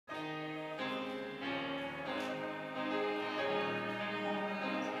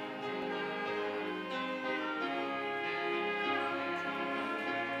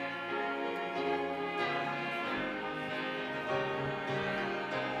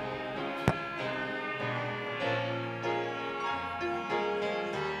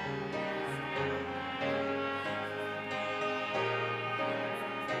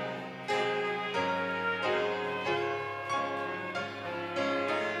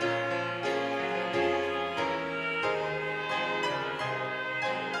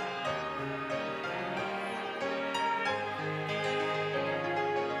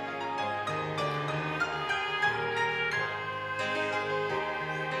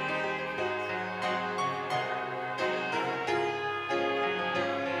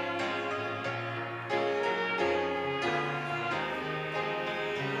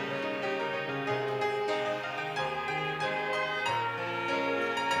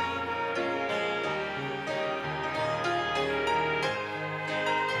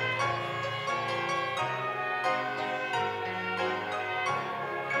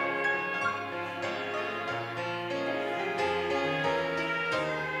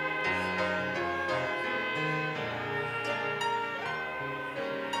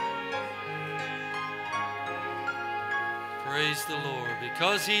Praise the Lord.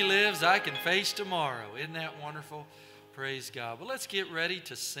 Because He lives, I can face tomorrow. Isn't that wonderful? Praise God. Well, let's get ready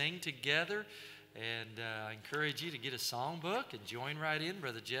to sing together. And I encourage you to get a songbook and join right in.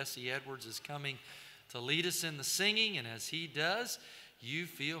 Brother Jesse Edwards is coming to lead us in the singing. And as he does, you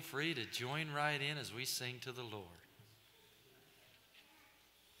feel free to join right in as we sing to the Lord.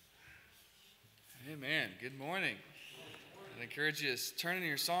 Amen. Good morning. I encourage you to turn in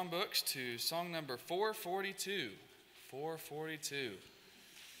your songbooks to song number 442. 442.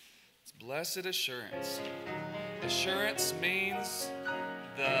 It's Blessed Assurance. Assurance means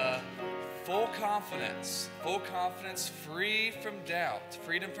the full confidence, free from doubt,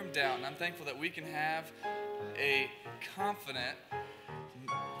 freedom from doubt. And I'm thankful that we can have confidence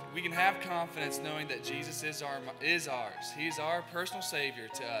knowing that Jesus is ours. He's our personal Savior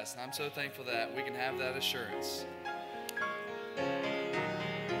to us. And I'm so thankful that we can have that assurance.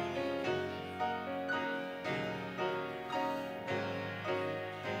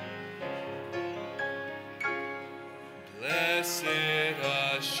 Blessed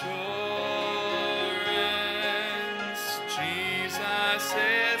assurance, Jesus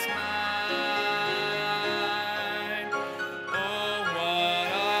is mine. Oh, what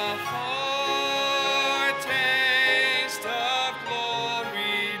a foretaste of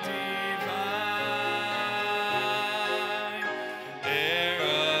glory divine, heir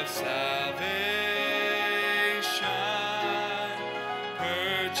of salvation,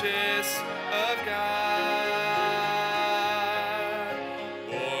 purchase of God.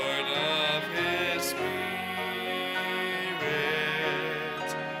 Born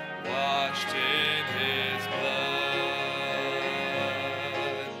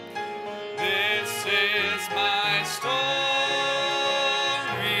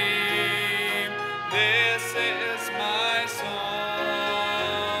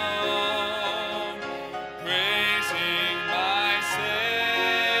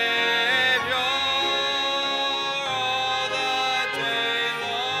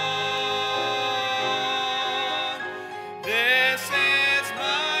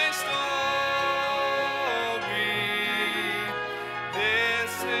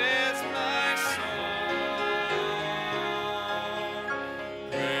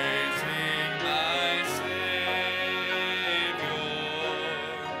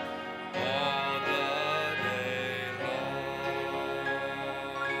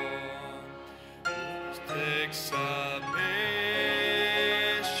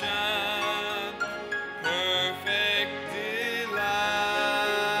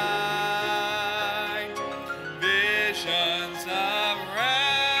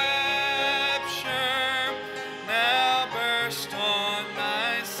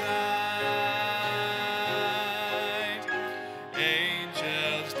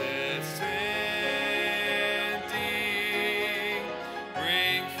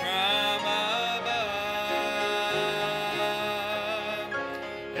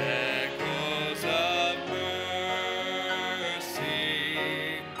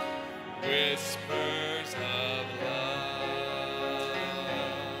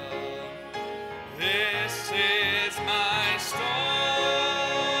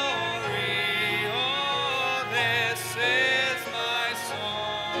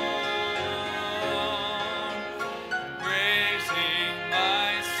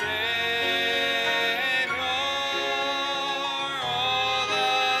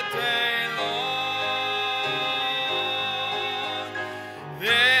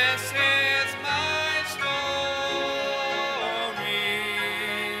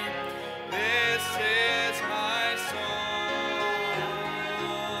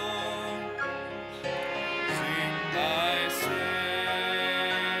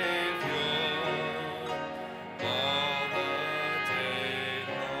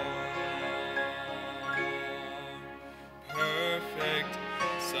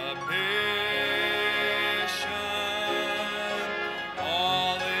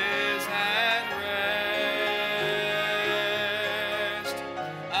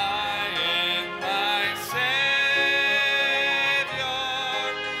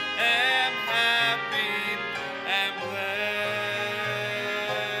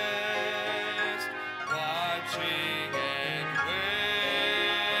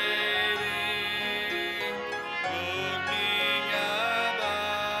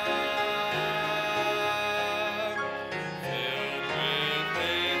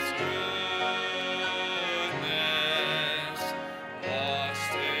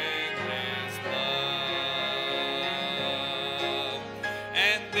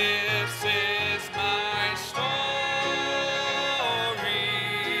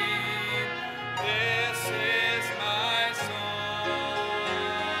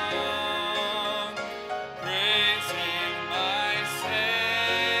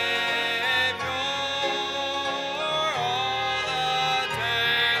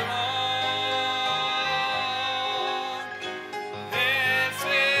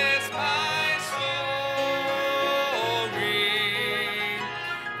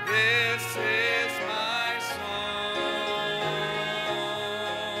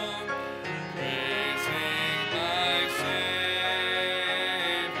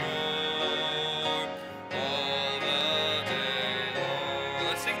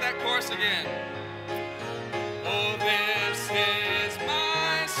that chorus again. Oh, this is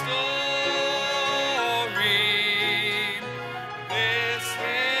my story. This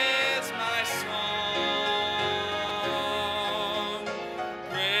is my song,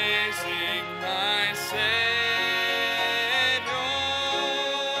 praising my Savior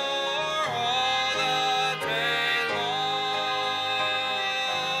all the day long.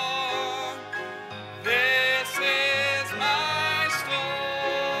 This is my story.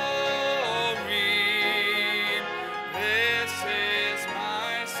 This is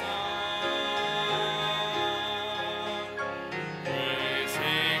my song,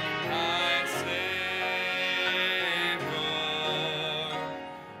 praising my Savior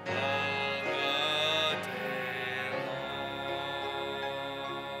all the day long.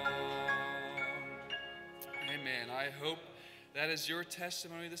 Amen. I hope that is your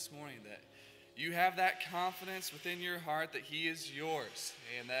testimony this morning, that you have that confidence within your heart that He is yours,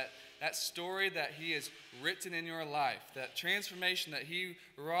 and that story that He has written in your life, that transformation that He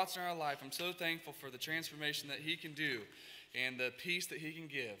wrought in our life. I'm so thankful for the transformation that He can do and the peace that He can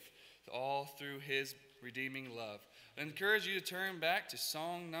give, all through His redeeming love. I encourage you to turn back to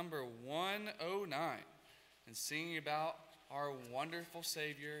song number 109 and singing about our wonderful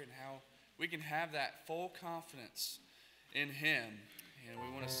Savior and how we can have that full confidence in Him. And we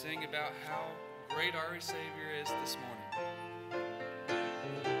want to sing about how great our Savior is this morning.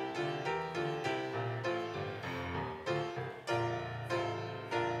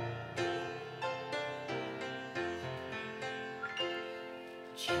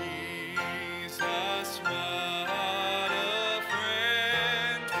 Jesus, what a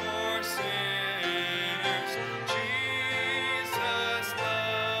friend for sinners. Jesus,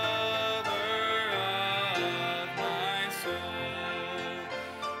 lover of my soul.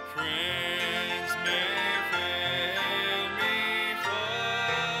 Friends may fail me,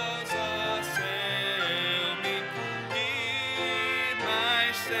 foes assail me. He, my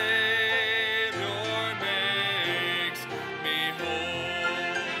Savior, makes me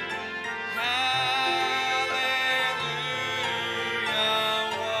whole. Hallelujah,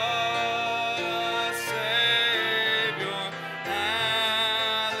 what a Savior.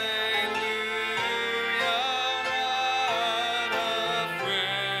 Hallelujah, what a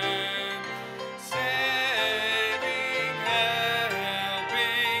friend. Saving,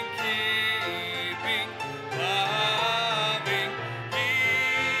 helping, keeping, loving. He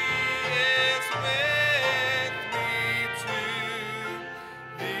is with me to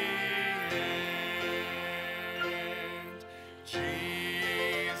the end.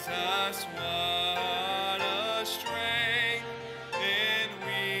 Jesus, what a strength in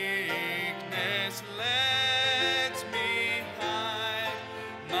weakness. Let me hide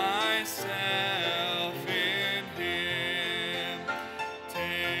myself in Him.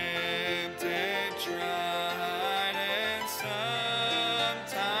 Tempted, tried, and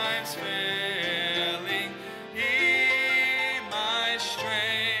sometimes failing. He, my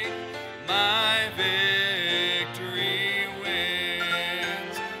strength, my victory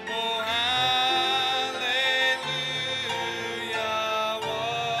wins. Oh,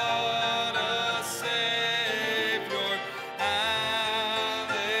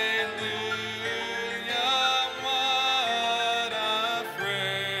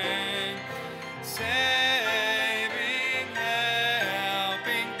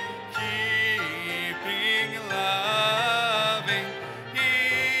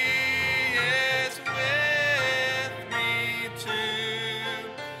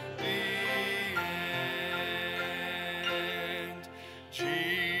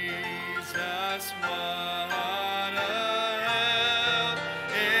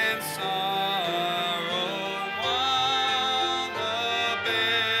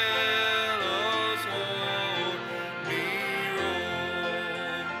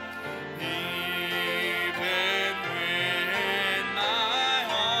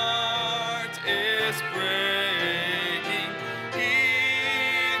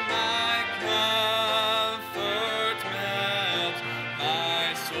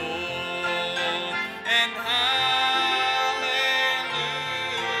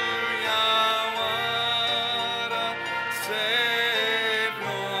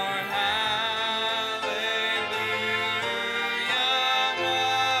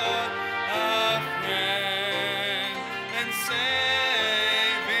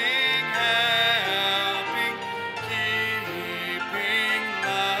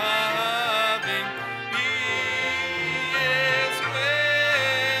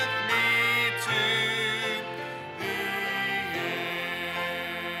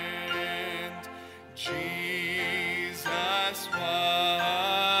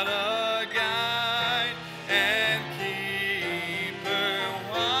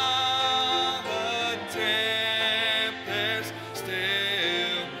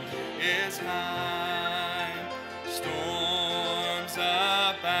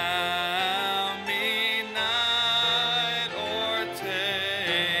 bound me night or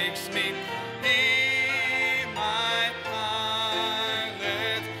takes me. Hear my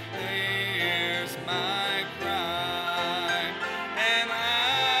pilot, hears my cry, and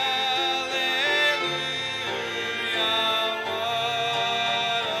hallelujah,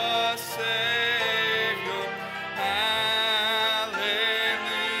 what a Savior, hallelujah,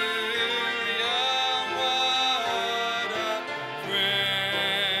 what a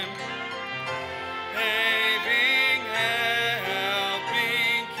friend. Saving,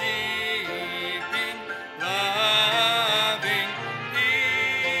 helping, keeping, loving,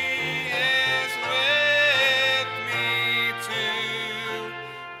 He is with me to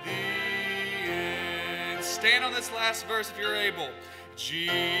the end. Stand on this last verse if you're able.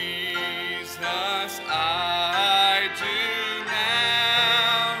 Jesus, I do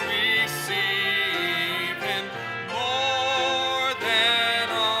now receive Him more than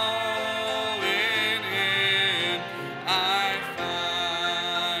all. In Him I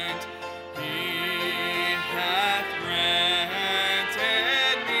find He hath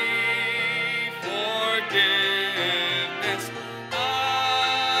granted me forgiveness.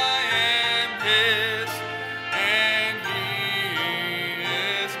 I am His, and He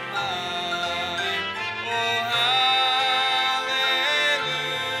is mine. Oh, hallelujah,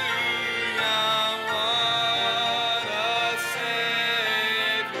 what a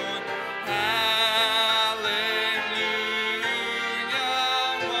Savior. Hallelujah,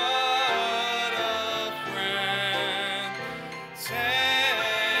 what a friend.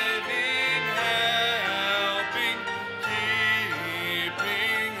 Saving, helping,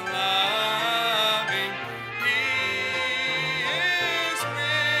 keeping, loving, He is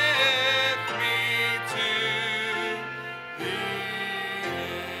with me to the end.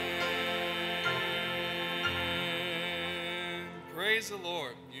 Praise the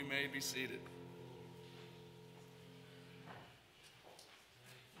Lord. You may be seated.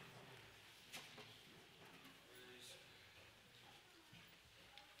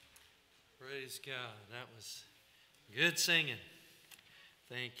 Praise God. That was good singing.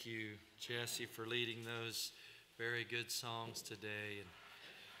 Thank you, Jesse, for leading those very good songs today. And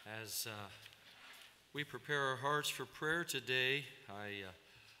as we prepare our hearts for prayer today, I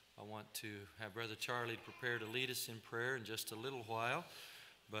want to have Brother Charlie prepare to lead us in prayer in just a little while.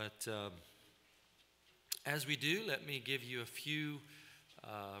 But as we do, let me give you a few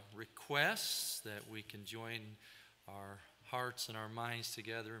requests that we can join our hearts and our minds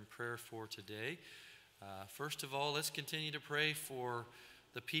together in prayer for today. First of all, let's continue to pray for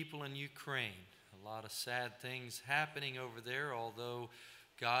the people in Ukraine. A lot of sad things happening over there, although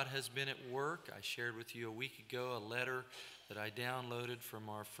God has been at work. I shared with you a week ago a letter that I downloaded from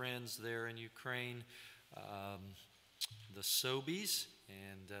our friends there in Ukraine, the Sobies,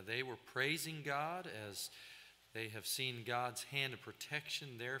 and they were praising God as they have seen God's hand of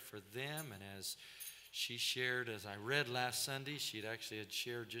protection there for them. And as she shared, as I read last Sunday, she had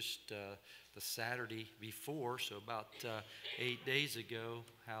shared just the Saturday before, so about 8 days ago,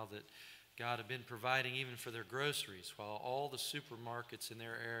 how that God had been providing even for their groceries. While all the supermarkets in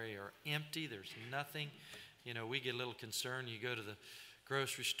their area are empty, there's nothing. You know, we get a little concerned. You go to the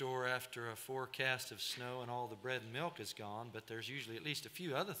grocery store after a forecast of snow and all the bread and milk is gone, but there's usually at least a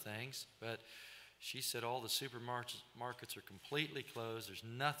few other things. But she said all the supermarkets are completely closed. There's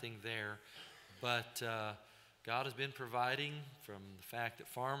nothing there. But God has been providing from the fact that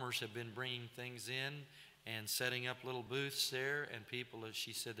farmers have been bringing things in and setting up little booths there. And people, as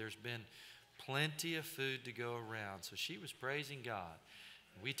she said, there's been plenty of food to go around. So she was praising God.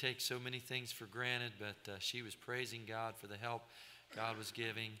 We take so many things for granted, but she was praising God for the help God was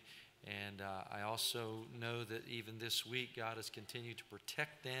giving. And I also know that even this week, God has continued to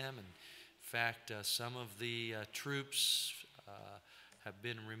protect them. And in fact, some of the troops have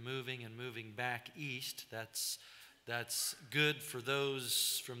been removing and moving back east. That's good for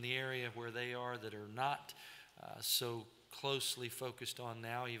those from the area where they are that are not so closely focused on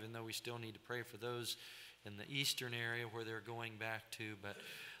now, even though we still need to pray for those in the eastern area where they're going back to. But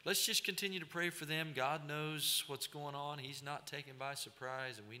let's just continue to pray for them. God knows what's going on. He's not taken by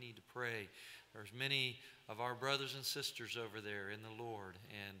surprise, and we need to pray. There's many of our brothers and sisters over there in the Lord,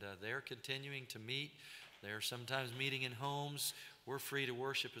 and they're continuing to meet. They're sometimes meeting in homes. We're free to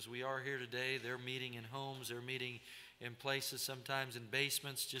worship as we are here today. They're meeting in homes. They're meeting in places, sometimes in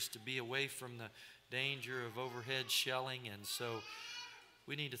basements, just to be away from the danger of overhead shelling. And so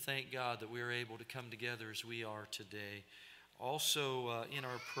we need to thank God that we are able to come together as we are today. Also, in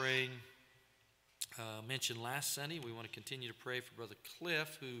our praying, mentioned last Sunday, we want to continue to pray for Brother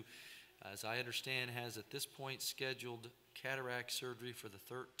Cliff, who, as I understand, has at this point scheduled cataract surgery for the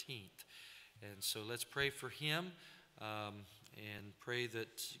 13th. And so let's pray for him and pray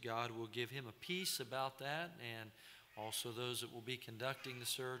that God will give him a peace about that, and also those that will be conducting the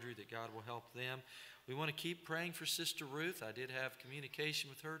surgery, that God will help them. We want to keep praying for Sister Ruth. I did have communication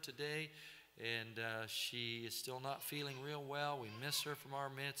with her today, and she is still not feeling real well. We miss her from our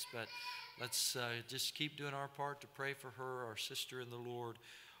midst, but let's just keep doing our part to pray for her, our sister in the Lord.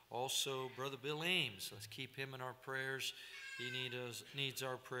 Also, Brother Bill Ames, let's keep him in our prayers. He needs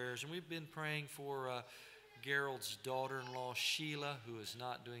our prayers. And we've been praying for Gerald's daughter-in-law, Sheila, who is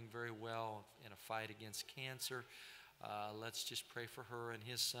not doing very well in a fight against cancer. Let's just pray for her and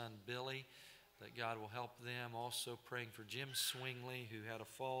his son, Billy, that God will help them. Also praying for Jim Swingley, who had a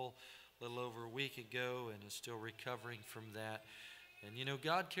fall a little over a week ago and is still recovering from that. And you know,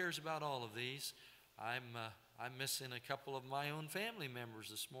 God cares about all of these. I'm missing a couple of my own family members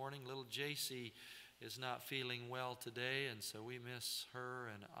this morning. Little JC is not feeling well today, and so we miss her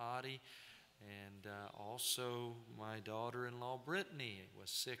and Audie. And also my daughter-in-law, Brittany,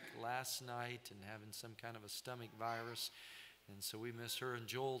 was sick last night and having some kind of a stomach virus. And so we miss her and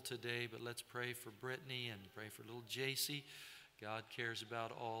Joel today, but let's pray for Brittany and pray for little JC. God cares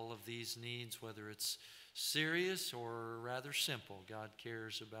about all of these needs, whether it's serious or rather simple. God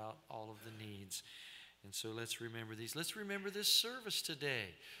cares about all of the needs. And so let's remember these. Let's remember this service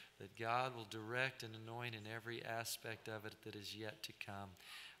today, that God will direct and anoint in every aspect of it that is yet to come.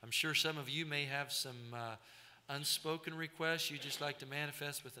 I'm sure some of you may have some unspoken requests you'd just like to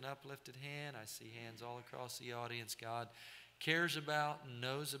manifest with an uplifted hand. I see hands all across the audience. God cares about and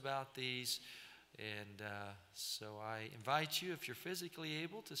knows about these. And so I invite you, if you're physically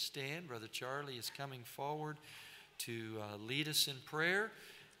able, to stand. Brother Charlie is coming forward to lead us in prayer.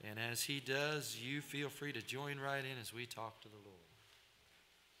 And as he does, you feel free to join right in as we talk to the Lord.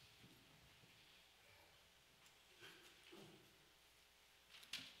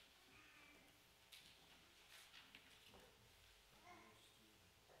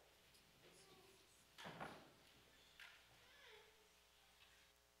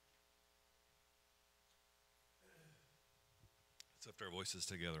 Let's lift our voices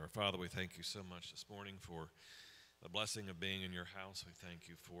together. Our Father, we thank you so much this morning for the blessing of being in your house. We thank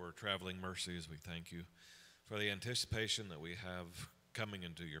you for traveling mercies. We thank you for the anticipation that we have coming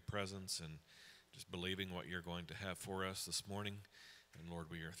into your presence and just believing what you're going to have for us this morning. And Lord,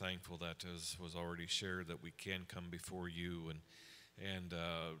 we are thankful that, as was already shared, that we can come before you and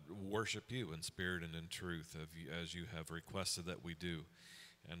worship you in spirit and in truth as you have requested that we do.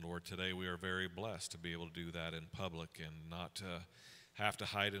 And Lord, today we are very blessed to be able to do that in public and not have to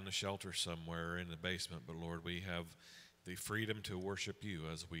hide in a shelter somewhere in the basement. But Lord, we have the freedom to worship you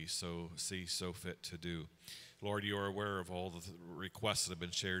as we see fit to do. Lord, you are aware of all the requests that have been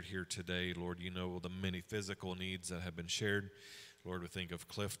shared here today. Lord, you know the many physical needs that have been shared. Lord, we think of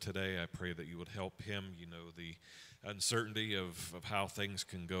Cliff today. I pray that you would help him. You know the uncertainty of how things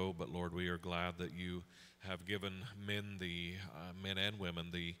can go, but Lord, we are glad that you have given men and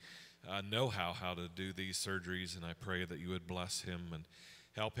women the know-how how to do these surgeries, and I pray that you would bless him and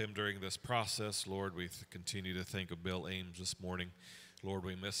help him during this process. Lord, we continue to think of Bill Ames this morning. Lord,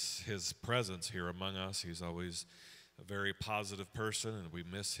 we miss his presence here among us. He's always a very positive person, and we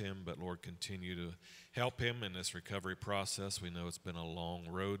miss him, but Lord, continue to help him in this recovery process. We know it's been a long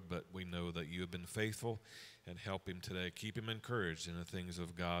road, but we know that you have been faithful, and help him today. Keep him encouraged in the things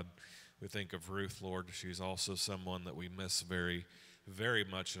of God. We think of Ruth, Lord. She's also someone that we miss very, very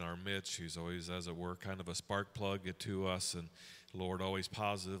much in our midst. She's always, as it were, kind of a spark plug to us, and Lord, always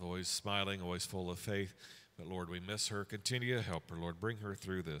positive, always smiling, always full of faith. But Lord, we miss her. Continue to help her, Lord. Bring her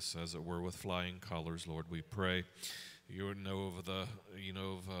through this, as it were, with flying colors, Lord. We pray. You know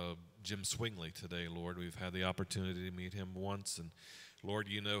of Jim Swingley today, Lord. We've had the opportunity to meet him once, and Lord,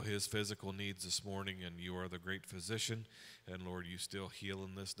 you know his physical needs this morning, and you are the great physician. And Lord, you still heal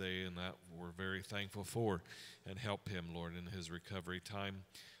in this day, and that we're very thankful for. And help him, Lord, in his recovery time.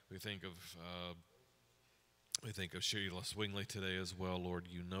 We think of Sheila Swingley today as well, Lord.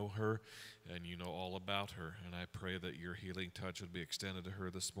 You know her, and you know all about her. And I pray that your healing touch would be extended to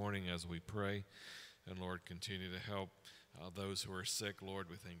her this morning as we pray. And Lord, continue to help those who are sick. Lord,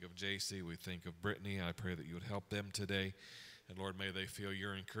 we think of JC, we think of Brittany. I pray that you would help them today. And Lord, may they feel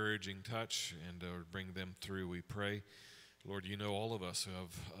your encouraging touch and bring them through, we pray. Lord, you know all of us who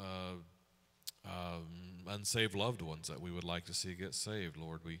have unsaved loved ones that we would like to see get saved.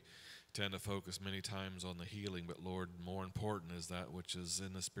 Lord, we tend to focus many times on the healing, but Lord, more important is that which is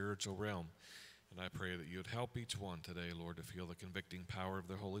in the spiritual realm. And I pray that you would help each one today, Lord, to feel the convicting power of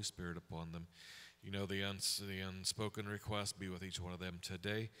the Holy Spirit upon them. You know the unspoken request. Be with each one of them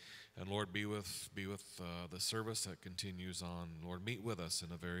today. And Lord, be with the service that continues on. Lord, meet with us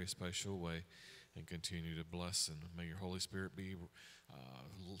in a very special way and continue to bless. And may your Holy Spirit be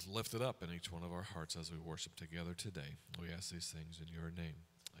lifted up in each one of our hearts as we worship together today. We ask these things in your name.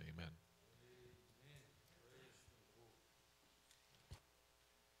 Amen.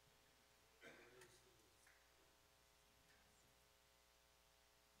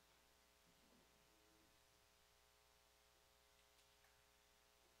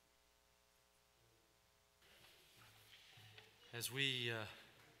 As we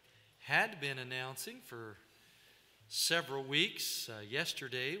had been announcing for several weeks,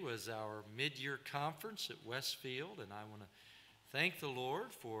 yesterday was our mid-year conference at Westfield, and I want to thank the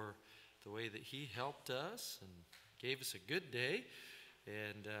Lord for the way that He helped us and gave us a good day.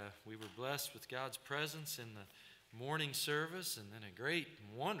 And we were blessed with God's presence in the morning service, and then a great,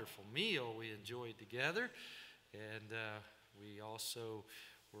 wonderful meal we enjoyed together. And we also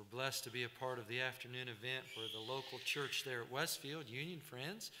were blessed to be a part of the afternoon event where the local church there at Westfield, Union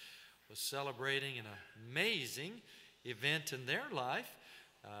Friends, was celebrating an amazing event in their life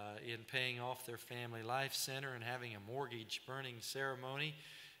in paying off their family life center and having a mortgage burning ceremony.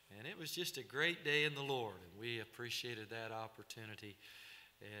 And it was just a great day in the Lord, and we appreciated that opportunity.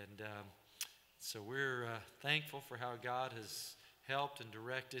 And so we're thankful for how God has helped and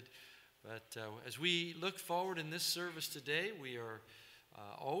directed. But as we look forward in this service today, we are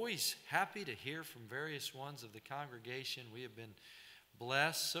always happy to hear from various ones of the congregation. We have been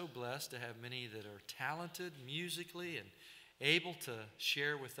blessed, so blessed to have many that are talented musically and able to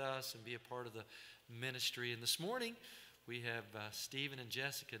share with us and be a part of the ministry. And this morning we have Stephen and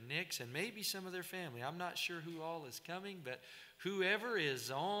Jessica Nix and maybe some of their family. I'm not sure who all is coming, but whoever is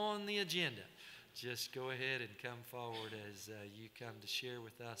on the agenda, just go ahead and come forward as you come to share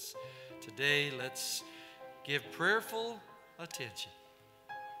with us today. Let's give prayerful attention.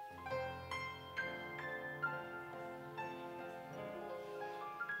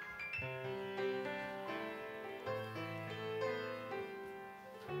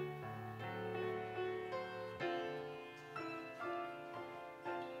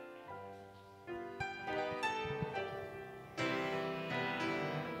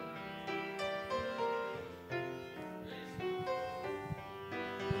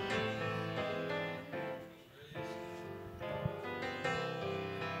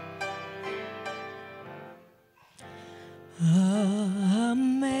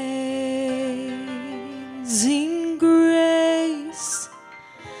 Amazing grace,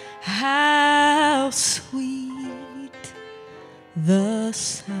 how sweet the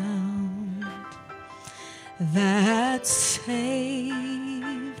sound that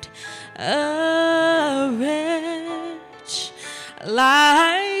saved a wretch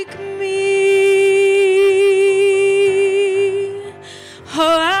like me.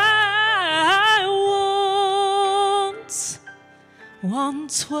 Oh,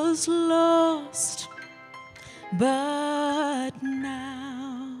 once was lost, but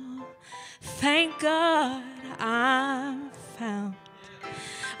now, thank God, I'm found.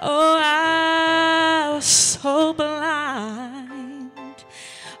 Oh, I was so blind,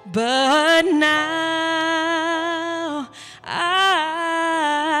 but now I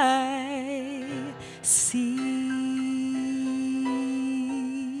see.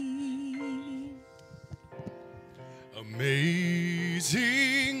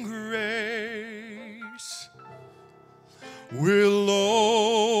 Amazing grace will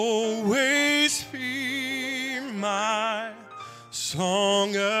always be my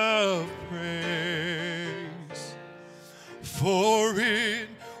song of praise, for it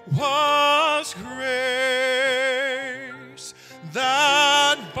was grace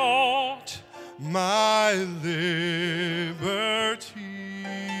that bought my liberty.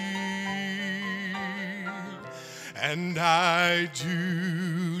 And I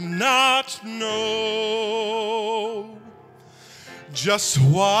do not know just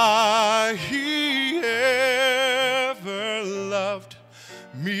why He ever loved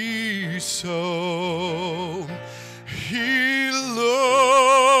me so. He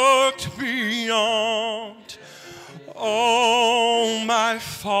looked beyond all my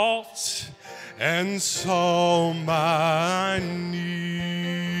faults and saw my need.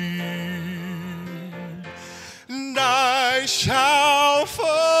 And I shall forever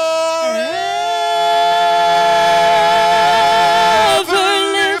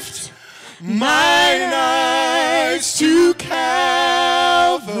lift mine eyes to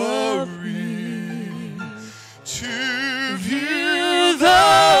Calvary, to view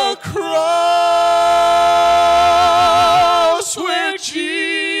the cross where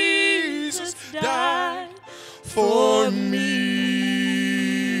Jesus died.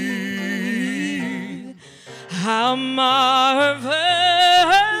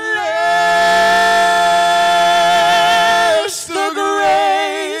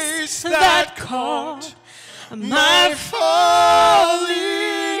 my falling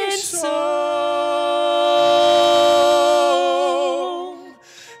soul.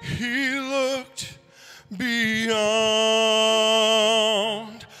 He looked beyond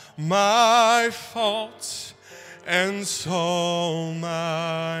my faults and saw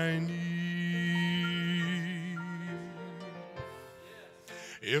my need.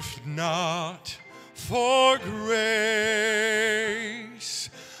 If not for grace,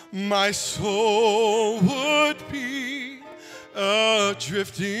 my soul would be a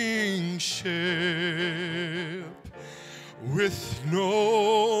drifting ship with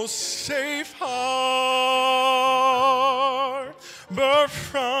no safe harbor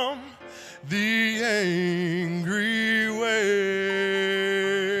from the angry waves.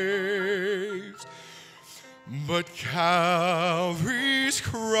 But Calvary's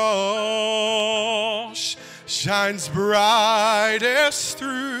cross shines brightest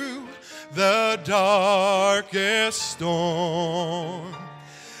through the darkest storm.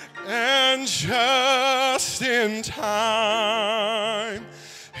 And just in time,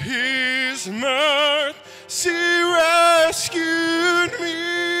 His mercy rescued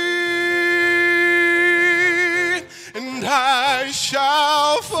me, and I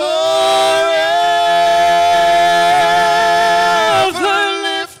shall forever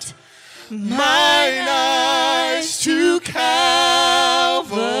lift mine eyes to Calvary,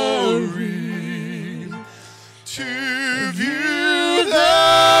 to view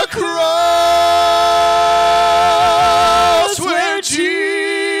the cross where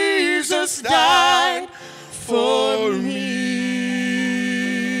Jesus died for me.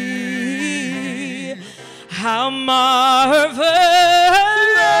 How marvelous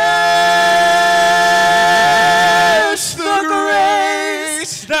the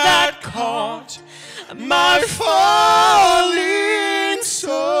grace that caught my falling soul.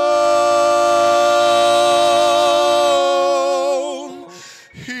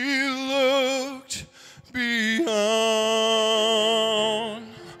 He looked beyond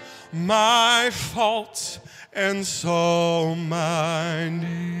my faults and saw my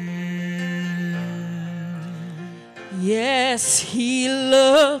need. Yes, He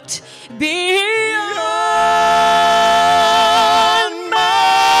looked beyond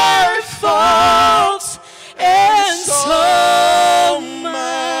my faults and saw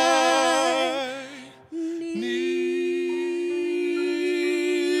my need.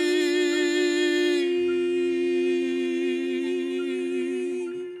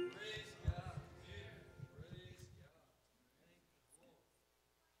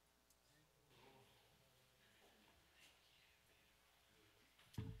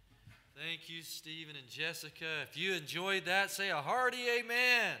 Thank you, Stephen and Jessica. If you enjoyed that, say a hearty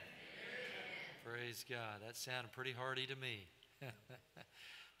amen. Praise God. That sounded pretty hearty to me.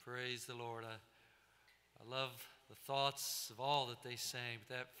 Praise the Lord. I love the thoughts of all that they sang.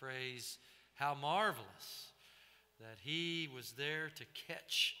 But that phrase, how marvelous that He was there to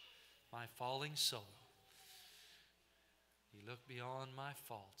catch my falling soul. He looked beyond my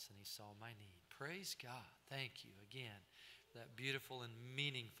faults and He saw my need. Praise God. Thank you again for that beautiful and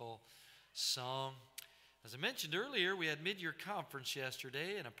meaningful song. As I mentioned earlier, we had mid-year conference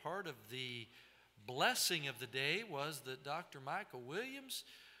yesterday, and a part of the blessing of the day was that Dr. Michael Williams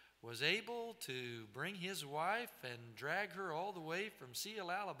was able to bring his wife and drag her all the way from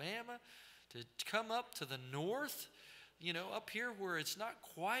Seal, Alabama to come up to the north, you know, up here where it's not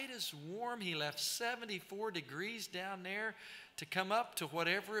quite as warm. He left 74 degrees down there to come up to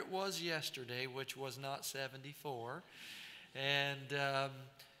whatever it was yesterday, which was not 74, and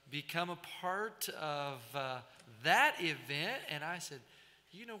become a part of that event. And I said,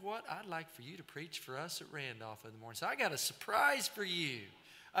 you know what? I'd like for you to preach for us at Randolph in the morning. So I got a surprise for you,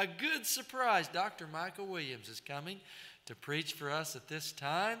 a good surprise. Dr. Michael Williams is coming to preach for us at this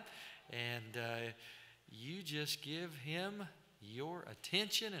time. And you just give him your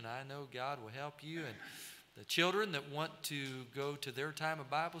attention, and I know God will help you. And the children that want to go to their time of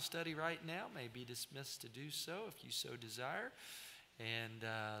Bible study right now may be dismissed to do so if you so desire. And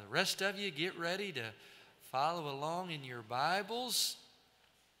the rest of you, get ready to follow along in your Bibles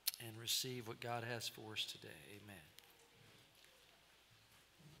and receive what God has for us today. Amen.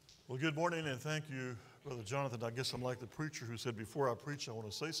 Well, good morning, and thank you, Brother Jonathan. I guess I'm like the preacher who said, before I preach, I want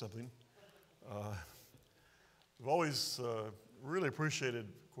to say something. We've always really appreciated,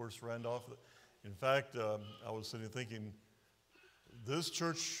 of course, Randolph. In fact, I was sitting thinking, this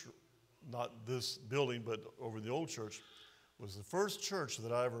church, not this building, but over the old church, was the first church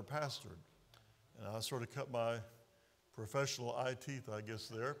that I ever pastored. And I sort of cut my professional eye teeth, I guess,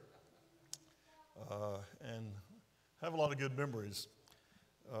 there, and have a lot of good memories.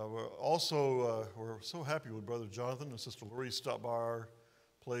 We're so happy with Brother Jonathan and Sister Lori stopped by our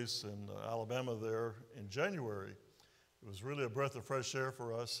place in Alabama there in January. It was really a breath of fresh air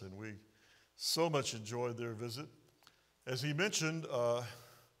for us, and we so much enjoyed their visit. As he mentioned,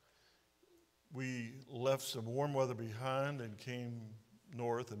 we left some warm weather behind and came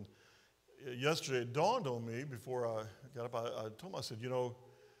north. And yesterday it dawned on me before I got up, I told him, I said,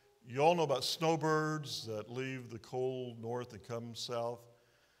 you all know about snowbirds that leave the cold north and come south.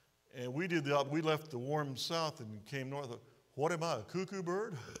 And we left the warm south and came north. What am I, a cuckoo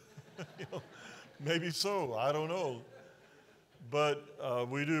bird? Maybe so, I don't know. But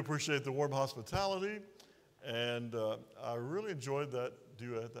we do appreciate the warm hospitality, and I really enjoyed that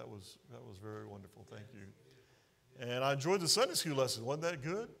duet. That was very wonderful. Thank you. And I enjoyed the Sunday school lesson. Wasn't that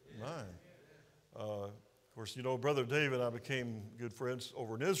good? My. Of course, Brother Dave and I became good friends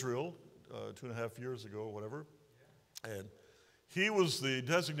over in Israel 2.5 years ago, or whatever. And he was the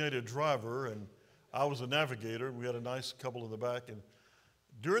designated driver, and I was a navigator. We had a nice couple in the back. And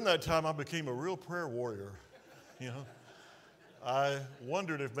during that time, I became a real prayer warrior. I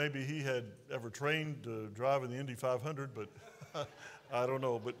wondered if maybe he had ever trained to drive in the Indy 500, but I don't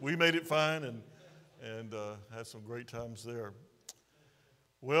know. But we made it fine and had some great times there.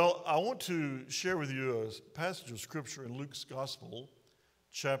 Well, I want to share with you a passage of Scripture in Luke's Gospel,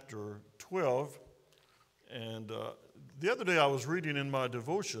 chapter 12. And the other day I was reading in my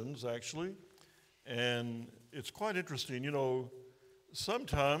devotions, actually, and it's quite interesting.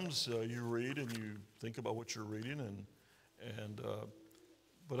 Sometimes you read and you think about what you're reading,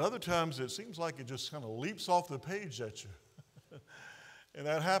 but other times it seems like it just kind of leaps off the page at you. And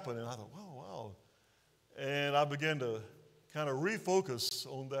that happened, and I thought, wow. And I began to kind of refocus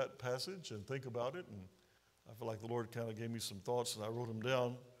on that passage and think about it, and I feel like the Lord kind of gave me some thoughts, and I wrote them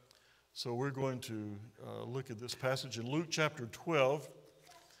down. So we're going to look at this passage in Luke chapter 12,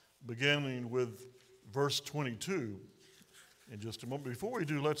 beginning with verse 22 in just a moment. Before we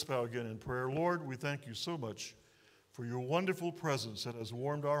do, let's bow again in prayer. Lord, we thank you so much for your wonderful presence that has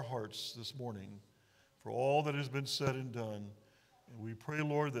warmed our hearts this morning, for all that has been said and done. And we pray,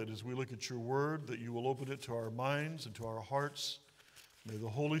 Lord, that as we look at your word, that you will open it to our minds and to our hearts. May the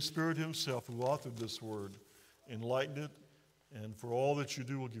Holy Spirit himself, who authored this word, enlighten it. And for all that you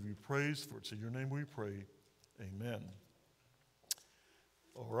do, we'll give you praise. For it's in your name we pray. Amen.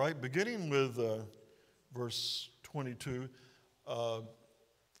 All right, beginning with verse 22,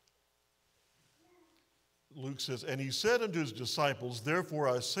 Luke says, "And he said unto his disciples, Therefore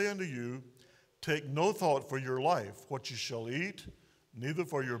I say unto you, take no thought for your life, what you shall eat, neither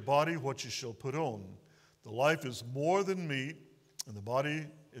for your body what you shall put on. The life is more than meat, and the body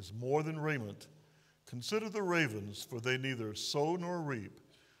is more than raiment. Consider the ravens, for they neither sow nor reap,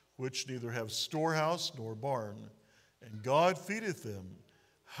 which neither have storehouse nor barn, and God feedeth them.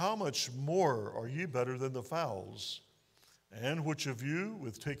 How much more are ye better than the fowls? And which of you,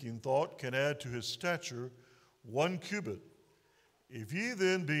 with taking thought, can add to his stature 1 cubit? If ye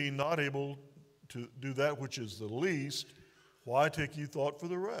then be not able to do that which is the least, why take ye thought for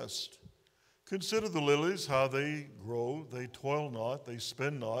the rest? Consider the lilies, how they grow, they toil not, they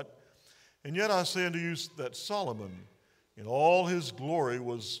spin not. And yet I say unto you that Solomon, in all his glory,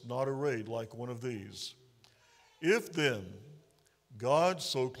 was not arrayed like one of these. If then God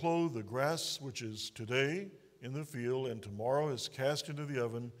so clothe the grass which is today in the field and tomorrow is cast into the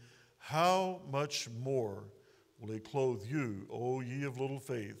oven, how much more will he clothe you, O ye of little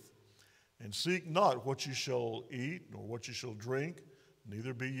faith? And seek not what ye shall eat, nor what ye shall drink,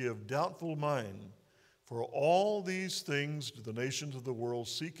 neither be ye of doubtful mind. For all these things do the nations of the world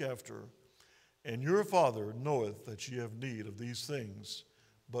seek after, and your Father knoweth that ye have need of these things.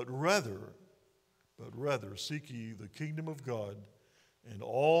 But rather seek ye the kingdom of God, and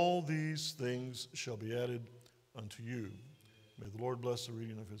all these things shall be added unto you." May the Lord bless the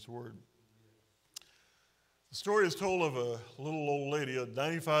reading of his word. The story is told of a little old lady,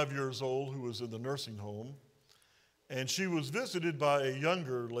 95 years old, who was in the nursing home. And she was visited by a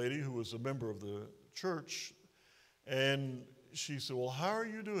younger lady who was a member of the church. And she said, "Well, how are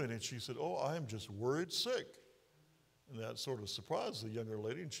you doing?" And she said, "Oh, I am just worried sick." And that sort of surprised the younger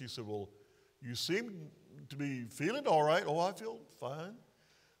lady. And she said, "Well, you seem to be feeling all right." "Oh, I feel fine."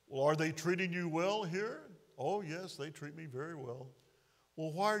 "Well, are they treating you well here?" "Oh, yes, they treat me very well."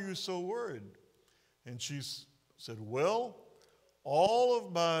 "Well, why are you so worried?" And she said, "Well, all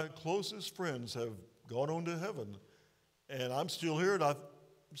of my closest friends have gone on to heaven, and I'm still here, and I'm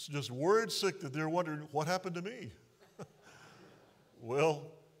just worried sick that they're wondering what happened to me."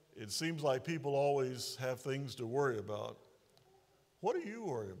 Well, it seems like people always have things to worry about. What do you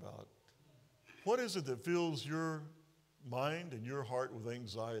worry about? What is it that fills your mind and your heart with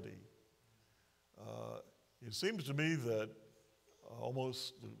anxiety? It seems to me that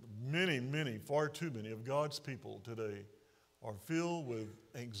almost many, far too many of God's people today are filled with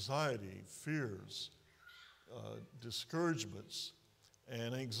anxiety, fears, discouragements,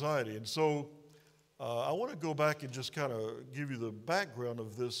 and anxiety. And so I want to go back and just kind of give you the background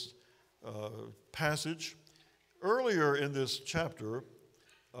of this passage. Earlier in this chapter,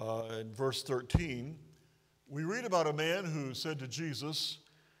 in verse 13, we read about a man who said to Jesus,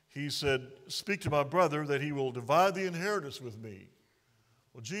 he said, "Speak to my brother that he will divide the inheritance with me."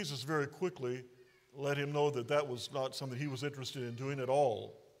 Well, Jesus very quickly let him know that that was not something he was interested in doing at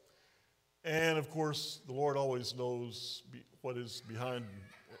all. And of course, the Lord always knows what is behind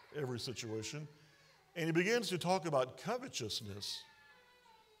every situation. And he begins to talk about covetousness.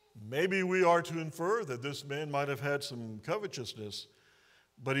 Maybe we are to infer that this man might have had some covetousness,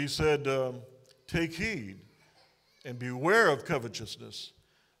 but he said, "Take heed and beware of covetousness.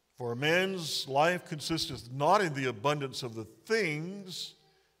 For a man's life consisteth not in the abundance of the things,"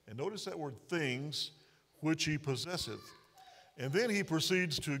 and notice that word things, "which he possesseth." And then he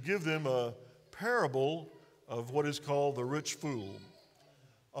proceeds to give them a parable of what is called the rich fool.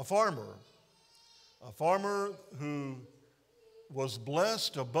 A farmer who was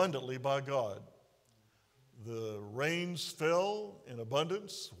blessed abundantly by God. The rains fell in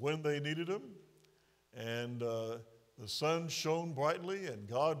abundance when they needed them, and the sun shone brightly, and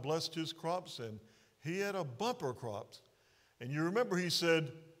God blessed his crops, and he had a bumper crop. And you remember he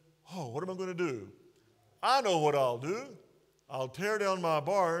said, "Oh, what am I going to do? I know what I'll do. I'll tear down my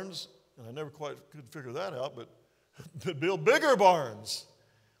barns," and I never quite could figure that out, but to build bigger barns.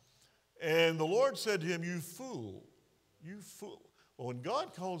 And the Lord said to him, "You fool, you fool." Well, when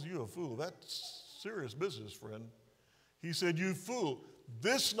God calls you a fool, that's serious business, friend. He said, "You fool,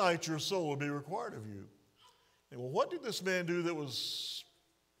 this night your soul will be required of you." And well, what did this man do that was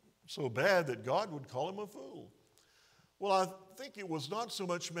so bad that God would call him a fool? Well, I think it was not so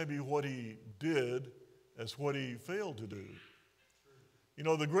much maybe what he did as what he failed to do. You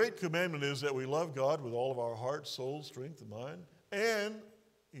know, the great commandment is that we love God with all of our heart, soul, strength, and mind. And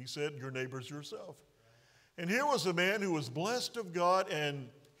he said, your neighbor's yourself. And here was a man who was blessed of God, and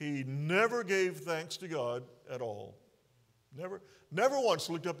he never gave thanks to God at all. Never once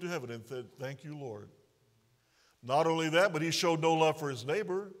looked up to heaven and said, "Thank you, Lord." Not only that, but he showed no love for his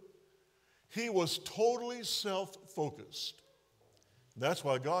neighbor. He was totally self-focused. That's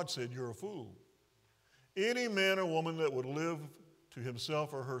why God said, "You're a fool." Any man or woman that would live to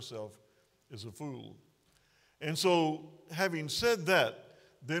himself or herself is a fool. And so, having said that,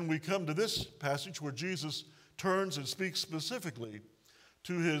 then we come to this passage where Jesus turns and speaks specifically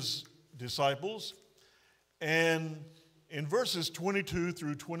to his disciples. And in verses 22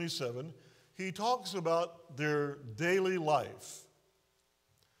 through 27, he talks about their daily life.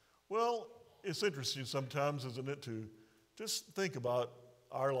 Well, it's interesting sometimes, isn't it, to just think about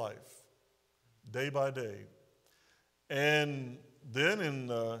our life day by day. And then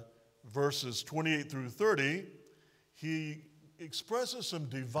in verses 28 through 30, he expresses some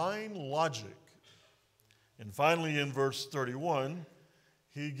divine logic. And finally, in verse 31,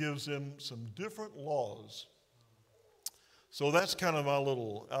 he gives them some different laws. So that's kind of my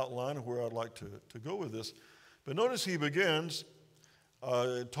little outline of where I'd like to go with this. But notice he begins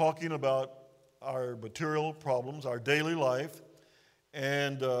talking about our material problems, our daily life.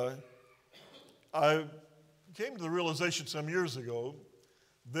 And I came to the realization some years ago,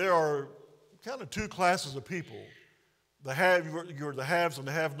 there are kind of two classes of people. You're the haves and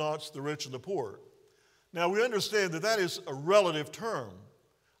the have-nots, the rich and the poor. Now, we understand that that is a relative term.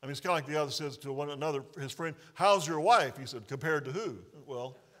 I mean, it's kind of like the other says to one another, his friend, "How's your wife?" He said, "Compared to who?"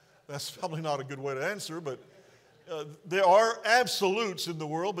 Well, that's probably not a good way to answer, but there are absolutes in the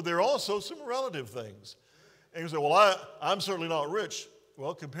world, but there are also some relative things. And you say, "Well, I'm certainly not rich."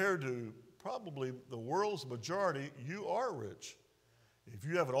 Well, compared to probably the world's majority, you are rich. If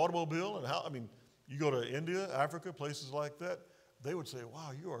you have an automobile and you go to India, Africa, places like that, they would say,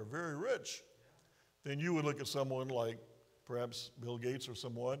 "Wow, you are very rich." Then you would look at someone like perhaps Bill Gates or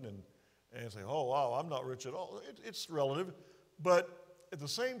someone and say, "Oh, wow, I'm not rich at all." It's relative. But at the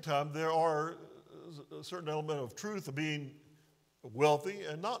same time, there are a certain element of truth of being wealthy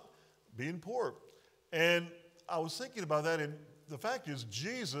and not being poor. And I was thinking about that, and the fact is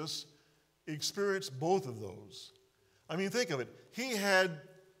Jesus experienced both of those. I mean, think of it. He had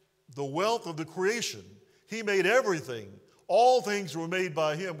the wealth of the creation. He made everything. All things were made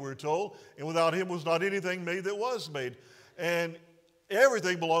by him, we're told, and without him was not anything made that was made. And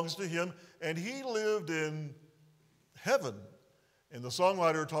everything belongs to him, and he lived in heaven. And the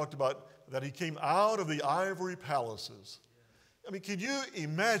songwriter talked about that he came out of the ivory palaces. I mean, can you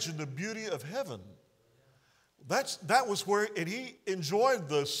imagine the beauty of heaven? That was where, and he enjoyed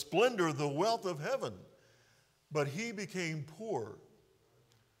the splendor, the wealth of heaven. But he became poor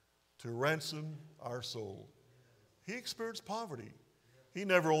to ransom our soul. He experienced poverty. He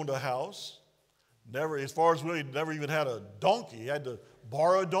never owned a house. Never, as far as we know, he never even had a donkey. He had to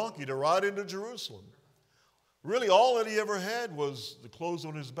borrow a donkey to ride into Jerusalem. Really, all that he ever had was the clothes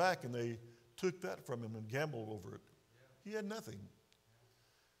on his back, and they took that from him and gambled over it. He had nothing.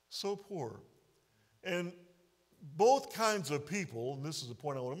 So poor. And both kinds of people, and this is the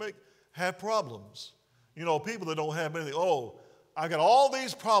point I want to make, have problems. You know, people that don't have anything, oh, I got all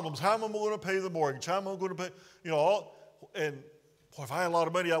these problems. How am I going to pay the mortgage? How am I going to pay, you know, and boy, if I had a lot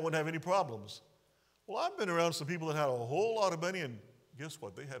of money, I wouldn't have any problems. Well, I've been around some people that had a whole lot of money, and guess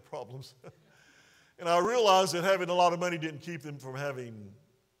what? They had problems. And I realized that having a lot of money didn't keep them from having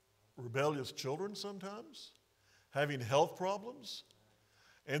rebellious children sometimes, having health problems.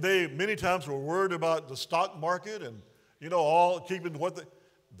 And they many times were worried about the stock market and, you know, all keeping what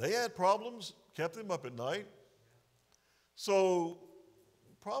they had problems, kept them up at night. So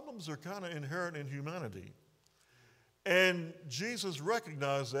problems are kind of inherent in humanity. And Jesus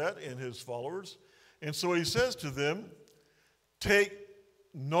recognized that in his followers. And so he says to them, take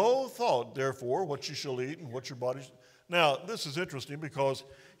no thought, therefore, what you shall eat and what your body shall. Now, this is interesting because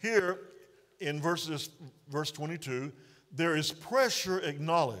here in verse 22, there is pressure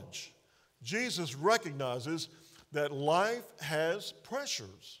acknowledged. Jesus recognizes that life has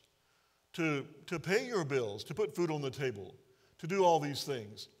pressures to pay your bills, to put food on the table, to do all these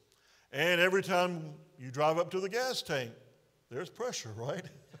things. And every time you drive up to the gas tank, there's pressure, right?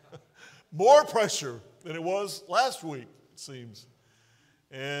 More pressure than it was last week, it seems.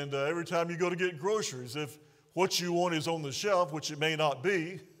 And every time you go to get groceries, if what you want is on the shelf, which it may not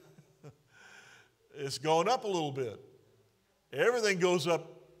be, it's gone up a little bit. Everything goes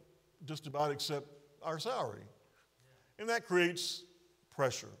up just about except our salary. And that creates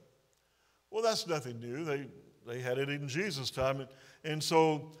pressure. Well, that's nothing new. They had it in Jesus' time. And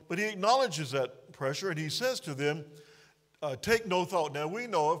so, but he acknowledges that pressure, and he says to them, take no thought. Now, we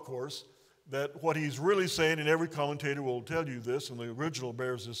know, of course, that what he's really saying, and every commentator will tell you this, and the original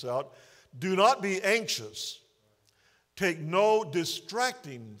bears this out, do not be anxious. Take no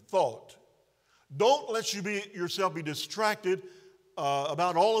distracting thought. Don't let yourself be distracted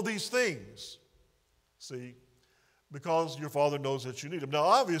about all of these things. See, because your Father knows that you need them. Now,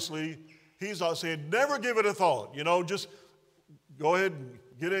 obviously, he's not saying never give it a thought. You know, just go ahead and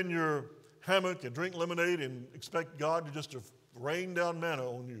get in your hammock and drink lemonade and expect God to just rain down manna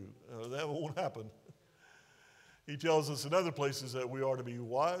on you. That won't happen. He tells us in other places that we are to be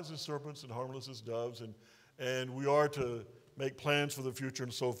wise as serpents and harmless as doves, and we are to make plans for the future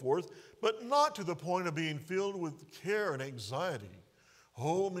and so forth, but not to the point of being filled with care and anxiety.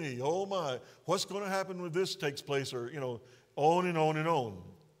 Oh me, oh my, what's going to happen when this takes place, or, you know, on and on and on.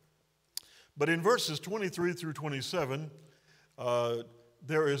 But in verses 23 through 27,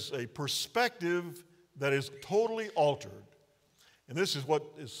 there is a perspective that is totally altered. And this is what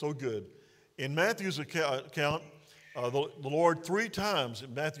is so good. In Matthew's account, the Lord 3 times,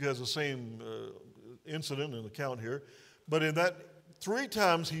 Matthew has the same incident and account here, but in that 3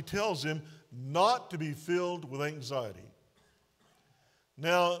 times he tells him not to be filled with anxiety.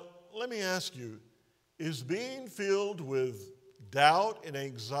 Now, let me ask you, is being filled with doubt and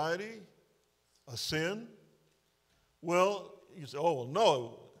anxiety a sin? Well, you say, oh, well,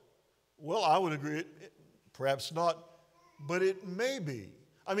 no. Well, I would agree, perhaps not, but it may be.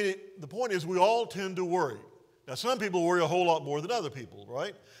 I mean, the point is we all tend to worry. Now, some people worry a whole lot more than other people,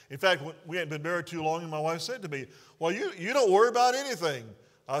 right? In fact, we hadn't been married too long, and my wife said to me, well, you don't worry about anything.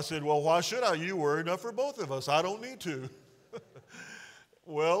 I said, well, why should I? You worry enough for both of us. I don't need to.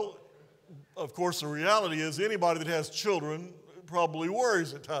 Well, of course, the reality is anybody that has children probably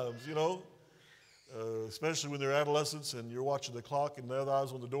worries at times, you know, especially when they're adolescents and you're watching the clock and the other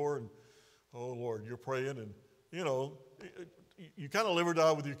eye's on the door and, oh, Lord, you're praying and, you know, you kind of live or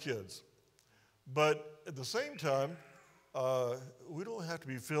die with your kids. But at the same time, we don't have to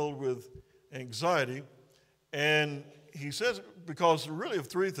be filled with anxiety. And he says, because really of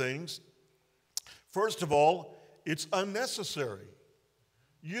 3 things. First of all, it's unnecessary.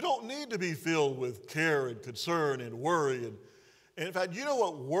 You don't need to be filled with care and concern and worry. And in fact, you know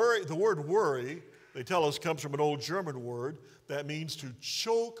what worry, the word worry, they tell us comes from an old German word that means to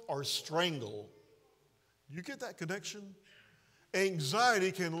choke or strangle. You get that connection?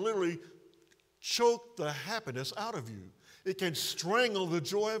 Anxiety can literally choke the happiness out of you. It can strangle the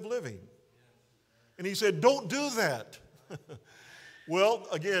joy of living. And he said, don't do that. Well,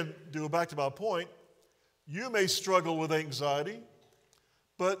 again, to go back to my point, you may struggle with anxiety,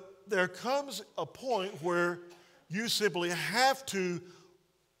 but there comes a point where you simply have to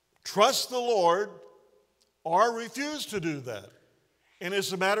trust the Lord or refuse to do that. And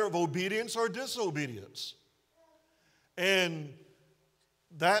it's a matter of obedience or disobedience. And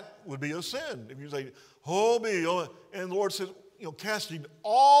that would be a sin. If you say, oh me, oh, and the Lord says, casting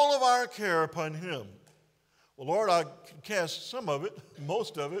all of our care upon him. Well, Lord, I can cast some of it,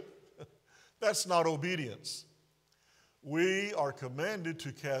 most of it. That's not obedience. We are commanded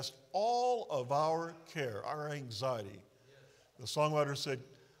to cast all of our care, our anxiety. The songwriter said,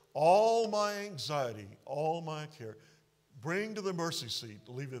 all my anxiety, all my care, bring to the mercy seat,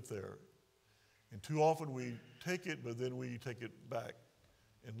 leave it there. And too often we take it, but then we take it back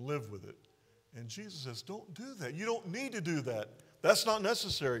and live with it. And Jesus says, don't do that. You don't need to do that. That's not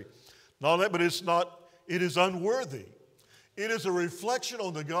necessary. Not that, but it is unworthy. It is a reflection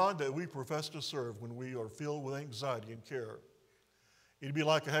on the God that we profess to serve when we are filled with anxiety and care. It'd be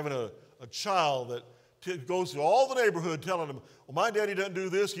like having a child that goes to all the neighborhood telling them, well, my daddy doesn't do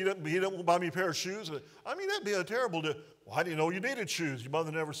this, he doesn't buy me a pair of shoes. I mean, that'd be a terrible, well, how do you know you needed shoes? Your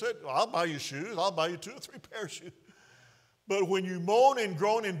mother never said, well, I'll buy you shoes, I'll buy you 2 or 3 pairs of shoes. But when you moan and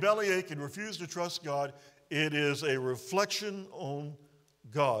groan and bellyache and refuse to trust God, it is a reflection on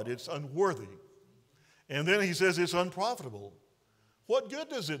God. It's unworthy. And then he says it's unprofitable. What good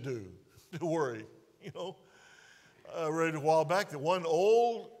does it do to worry? I read a while back that one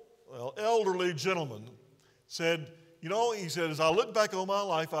elderly gentleman said, he said, as I look back on my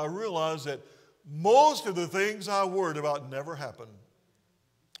life, I realized that most of the things I worried about never happened.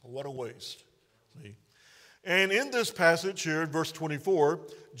 What a waste. See? And in this passage here, in verse 24,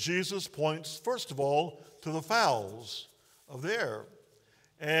 Jesus points, first of all, to the fowls of the air.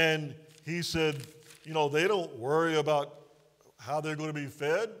 And he said, they don't worry about how they're going to be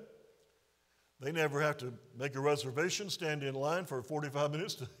fed. They never have to make a reservation, stand in line for 45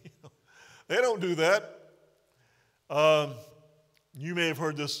 minutes. They don't do that. You may have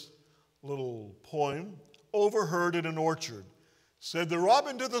heard this little poem, overheard in an orchard. Said the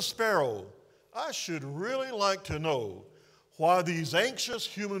robin to the sparrow, I should really like to know why these anxious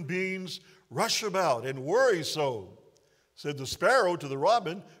human beings rush about and worry so. Said the sparrow to the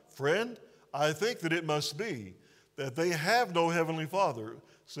robin, friend, I think that it must be that they have no heavenly Father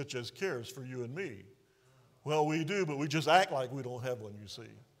such as cares for you and me. Well, we do, but we just act like we don't have one, you see.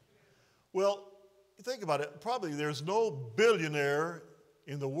 Well, think about it. Probably there's no billionaire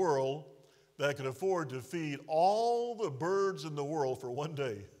in the world that can afford to feed all the birds in the world for one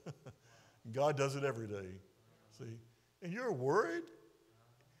day. God does it every day, see? And you're worried?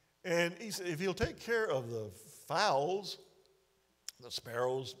 And he said, if he'll take care of the fowls, the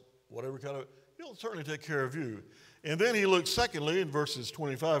sparrows, whatever kind of, he'll certainly take care of you. And then he looks secondly in verses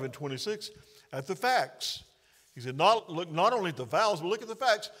 25 and 26 at the facts. He said, look not only at the fowls, but look at the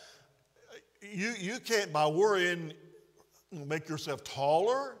facts. You can't, by worrying, make yourself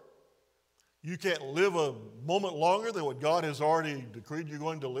taller. You can't live a moment longer than what God has already decreed you're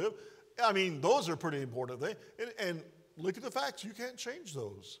going to live. I mean, those are pretty important things. And look at the facts. You can't change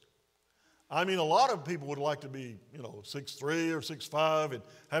those. I mean, a lot of people would like to be, 6'3" or 6'5" and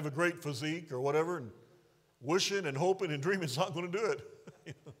have a great physique or whatever, and wishing and hoping and dreaming it's not going to do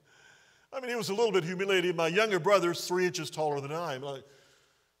it. I mean, it was a little bit humiliating. My younger brother's 3 inches taller than I am.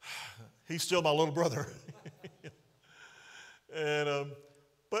 He's still my little brother.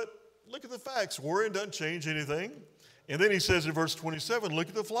 But look at the facts. Worrying doesn't change anything. And then he says in verse 27, look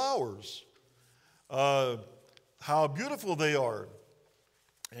at the flowers. How beautiful they are.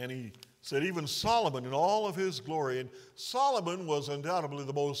 And he said even Solomon in all of his glory. And Solomon was undoubtedly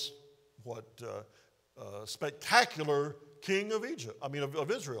the most, spectacular king of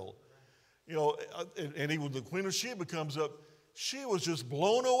of Israel. And even the Queen of Sheba comes up. She was just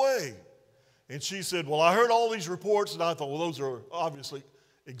blown away. And she said, well, I heard all these reports, and I thought, well, those are obviously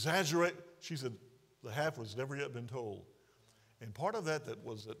exaggerated. She said, the half was never yet been told. And part of that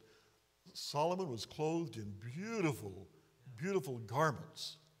was that Solomon was clothed in beautiful, beautiful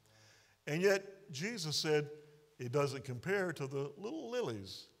garments. And yet, Jesus said, it doesn't compare to the little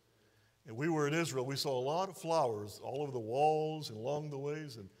lilies. And we were in Israel. We saw a lot of flowers all over the walls and along the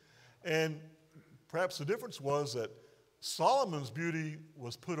ways. And perhaps the difference was that Solomon's beauty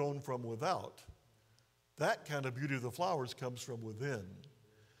was put on from without. That kind of beauty of the flowers comes from within.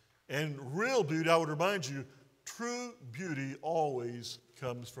 And real beauty, I would remind you, true beauty always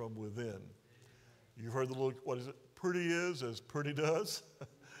comes from within. You've heard the little, pretty is as pretty does.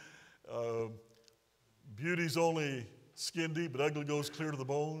 Beauty's only skin deep, but ugly goes clear to the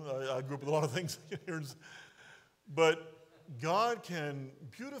bone. I grew up with a lot of things here. But God can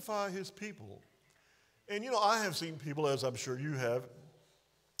beautify his people. And you know, I have seen people, as I'm sure you have,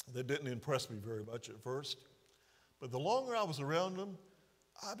 that didn't impress me very much at first. But the longer I was around them,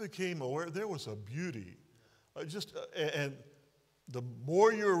 I became aware there was a beauty. And the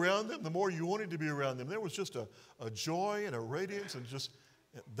more you're around them, the more you wanted to be around them. There was just a joy and a radiance, and just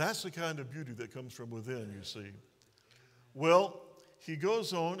that's the kind of beauty that comes from within, you see. Well, he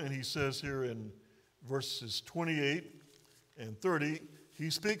goes on and he says here in verses 28 and 30, he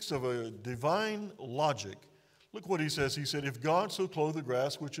speaks of a divine logic. Look what he says. He said, if God so clothe the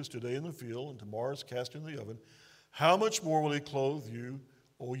grass which is today in the field and tomorrow is cast in the oven, how much more will he clothe you,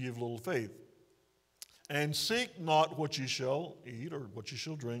 O ye of little faith? And seek not what ye shall eat or what ye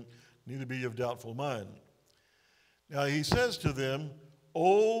shall drink, neither be of doubtful mind. Now he says to them,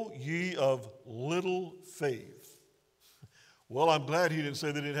 O ye of little faith. Well, I'm glad he didn't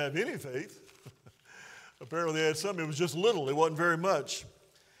say they didn't have any faith. Apparently they had some. It was just little. It wasn't very much.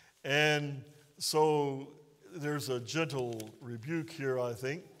 And so there's a gentle rebuke here, I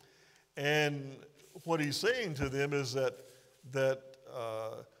think. And what he's saying to them is that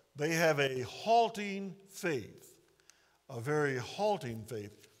they have a halting faith, a very halting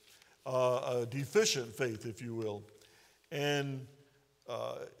faith, a deficient faith, if you will. And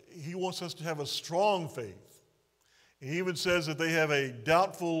he wants us to have a strong faith. He even says that they have a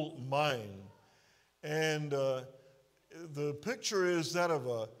doubtful mind. And the picture is that of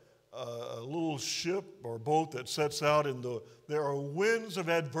a little ship or boat that sets out, and there are winds of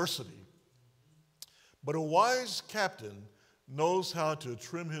adversity. But a wise captain knows how to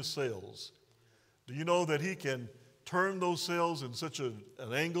trim his sails. Do you know that he can turn those sails in such an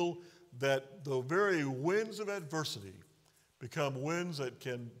angle that the very winds of adversity become winds that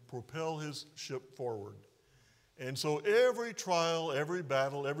can propel his ship forward? And so every trial, every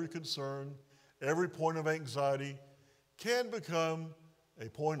battle, every concern, every point of anxiety can become a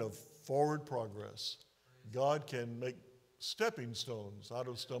point of forward progress. God can make stepping stones out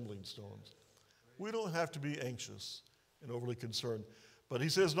of stumbling stones. We don't have to be anxious and overly concerned. But he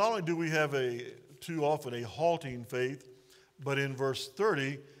says not only do we have too often a halting faith, but in verse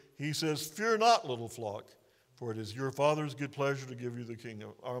 30, he says, fear not, little flock, for it is your Father's good pleasure to give you the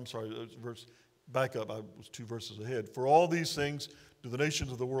kingdom. Oh, I'm sorry, back up, I was 2 verses ahead. For all these things do the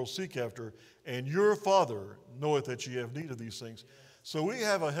nations of the world seek after, and your Father knoweth that ye have need of these things. So we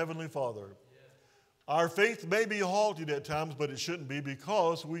have a heavenly Father. Our faith may be halted at times, but it shouldn't be,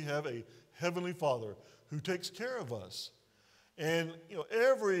 because we have a heavenly Father who takes care of us. And you know,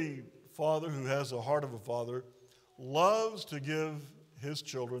 every father who has the heart of a father loves to give his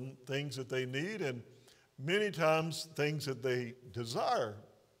children things that they need, and many times things that they desire.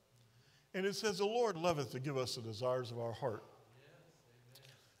 And it says the Lord loveth to give us the desires of our heart.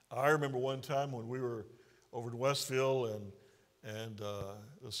 I remember one time when we were over in Westville, and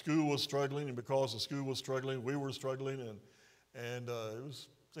the school was struggling, and because the school was struggling, we were struggling, and it was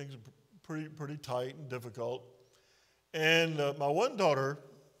things pretty tight and difficult. And my one daughter,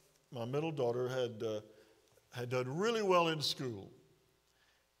 my middle daughter, had done really well in school,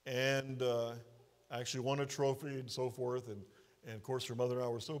 and actually won a trophy and so forth. And of course, her mother and I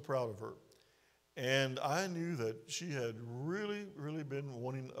were so proud of her. And I knew that she had really, really been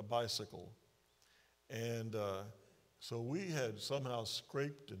wanting a bicycle. And so we had somehow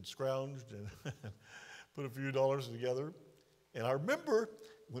scraped and scrounged and put a few dollars together. And I remember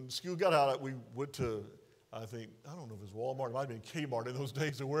when school got out, we went to, I don't know if it was Walmart, it might have been Kmart in those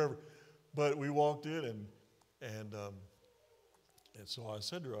days or wherever. But we walked in, and so I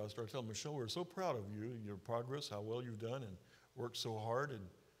said to her, I started telling Michelle, we're so proud of you and your progress, how well you've done and worked so hard. And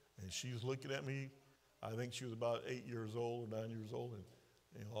she's looking at me. I think she was about 8 years old or 9 years old, and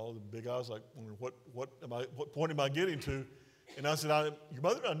you know, all the big eyes like, what point am I getting to? And I said, your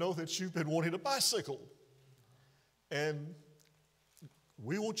mother and I know that you've been wanting a bicycle, and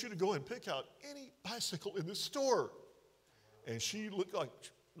we want you to go and pick out any bicycle in the store. And she looked like,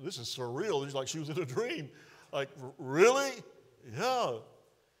 this is surreal. It's like she was in a dream. Like, really? Yeah.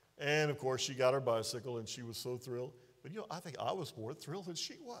 And of course, she got her bicycle, and she was so thrilled. But you know, I think I was more thrilled than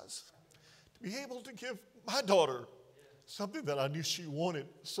she was to be able to give my daughter something that I knew she wanted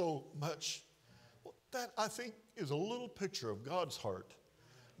so much. Well, that, I think, is a little picture of God's heart.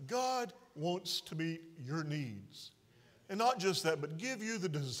 God wants to meet your needs. And not just that, but give you the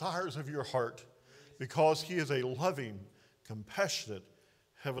desires of your heart, because he is a loving, compassionate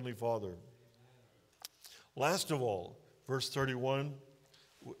Heavenly Father. Last of all, verse 31,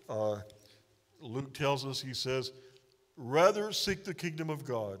 Luke tells us, he says, rather seek the kingdom of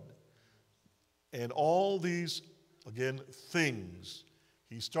God, and all these, again, things.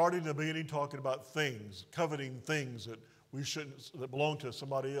 He started in the beginning talking about things, coveting things that we shouldn't, that belong to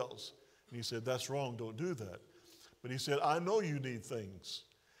somebody else. And he said, that's wrong, don't do that. But he said, I know you need things.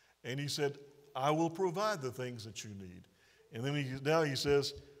 And he said, I will provide the things that you need. And then now he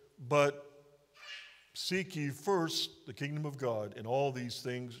says, but seek ye first the kingdom of God, and all these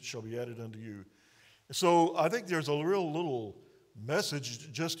things shall be added unto you. So I think there's a real little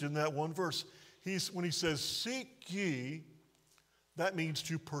message just in that one verse. When he says, seek ye, that means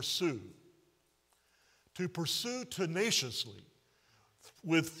to pursue. To pursue tenaciously,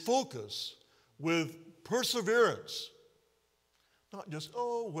 with focus, with perseverance. Not just,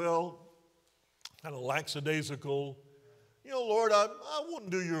 oh, well, kind of lackadaisical. Lord, I won't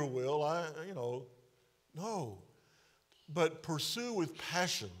do your will. No. But pursue with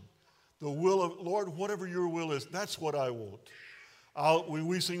passion the will of, Lord, whatever your will is, that's what I want.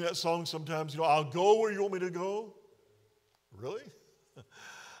 We sing that song sometimes, I'll go where you want me to go. Really?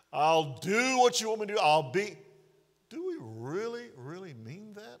 I'll do what you want me to do. I'll be. Do we really, really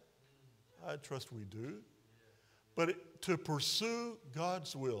mean that? I trust we do. But to pursue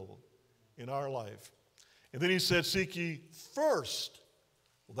God's will in our life. And then he said, seek ye first.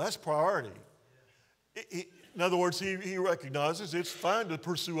 Well, that's priority. In other words, he recognizes it's fine to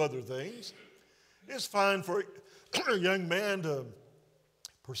pursue other things. It's fine for a young man to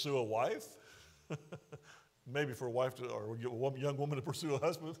pursue a wife. Maybe for a wife or a young woman to pursue a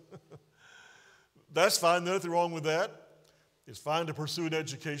husband. That's fine. There's nothing wrong with that. It's fine to pursue an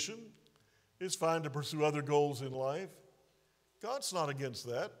education. It's fine to pursue other goals in life. God's not against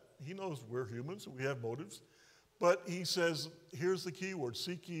that. He knows we're humans, we have motives. But he says, here's the key word,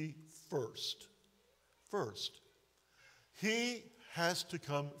 seek ye first. First. He has to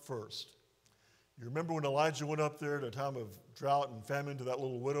come first. You remember when Elijah went up there at a time of drought and famine to that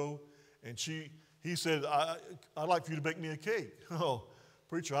little widow, and he said, I'd like for you to bake me a cake. Oh,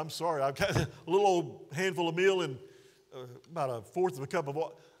 preacher, I'm sorry. I've got a little old handful of meal and about a fourth of a cup of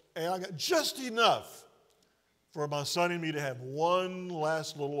water, and I got just enough for my son and me to have one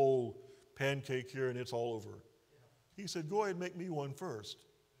last little old pancake here, and it's all over. He said, go ahead and make me one first.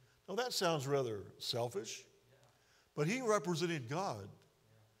 Now, that sounds rather selfish, but he represented God.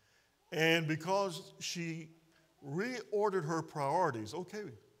 And because she reordered her priorities, okay,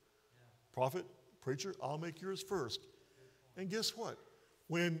 prophet, preacher, I'll make yours first. And guess what?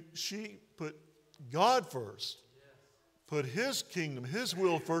 When she put God first, put his kingdom, his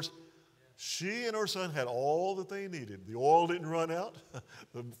will first, she and her son had all that they needed. The oil didn't run out.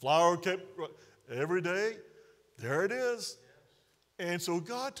 The flour kept every day. There it is. And so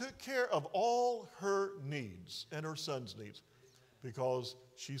God took care of all her needs and her son's needs because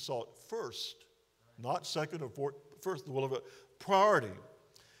she sought first, not second or fourth, first the will of God, priority.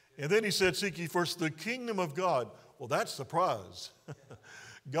 And then he said, seek ye first the kingdom of God. Well, that's the prize.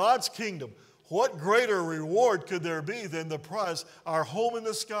 God's kingdom. What greater reward could there be than the prize, our home in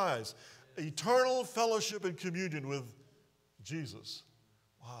the skies, eternal fellowship and communion with Jesus.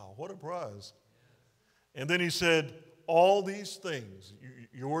 Wow, what a prize. And then he said, all these things,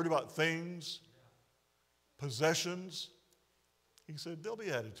 you're worried about things, possessions. He said, they'll be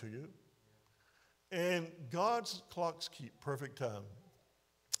added to you. And God's clocks keep perfect time.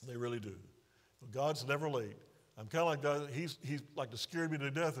 They really do. God's never late. I'm kind of like God. He's like to scare me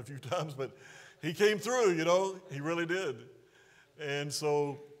to death a few times, but he came through, He really did. And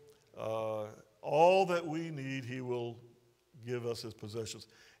so all that we need, he will give us as possessions.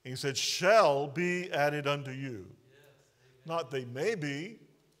 And he said, shall be added unto you. Not they may be,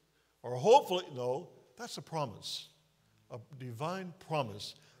 or hopefully, no, that's a promise, a divine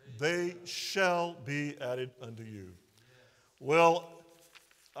promise. They shall be added unto you. Well,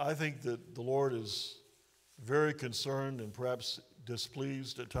 I think that the Lord is very concerned and perhaps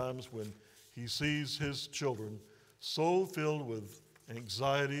displeased at times when he sees his children so filled with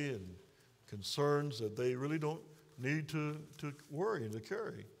anxiety and concerns that they really don't need to worry and to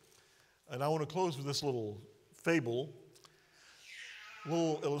carry. And I want to close with this little fable,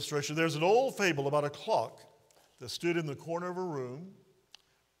 little illustration. There's an old fable about a clock that stood in the corner of a room.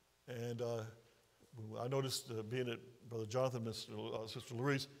 And I noticed being at Brother Jonathan and Sister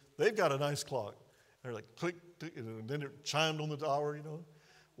Louise, they've got a nice clock. They're like click, click, and then it chimed on the hour,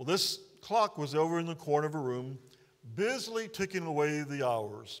 Well, this clock was over in the corner of a room, busily ticking away the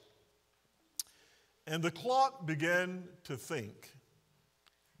hours. And the clock began to think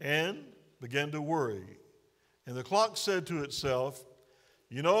and began to worry. And the clock said to itself,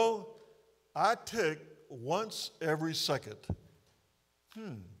 I tick once every second.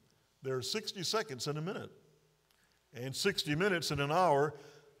 There are 60 seconds in a minute. And 60 minutes in an hour.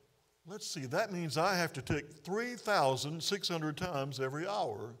 Let's see, that means I have to tick 3,600 times every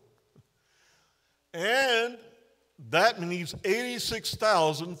hour. And That means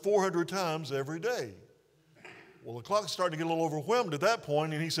 86,400 times every day. Well, the clock's starting to get a little overwhelmed at that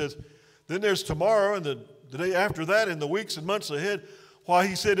point, and he says, then there's tomorrow and the day after that and the weeks and months ahead. Why,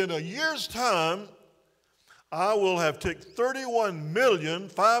 he said, in a year's time, I will have ticked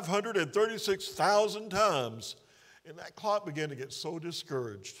 31,536,000 times. And that clock began to get so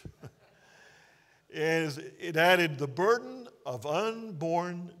discouraged. And it added the burden of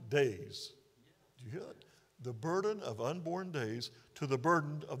unborn days. Do you hear that? The burden of unborn days to the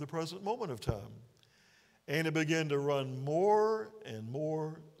burden of the present moment of time. And it began to run more and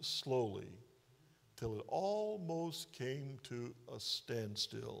more slowly till it almost came to a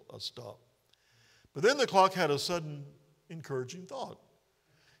standstill, a stop. But then the clock had a sudden encouraging thought.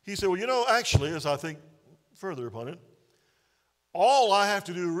 He said, well, you know, actually, as I think further upon it, all I have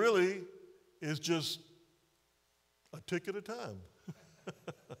to do really is just a tick at a time.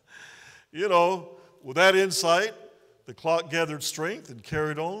 You know, with that insight, the clock gathered strength and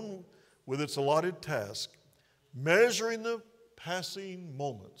carried on with its allotted task, measuring the passing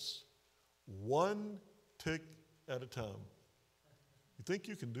moments, one tick at a time. You think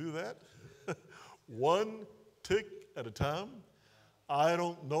you can do that? One tick at a time? I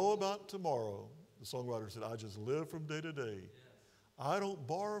don't know about tomorrow. The songwriter said, I just live from day to day. I don't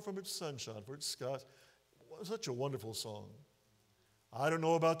borrow from its sunshine, for its skies. Such a wonderful song. I don't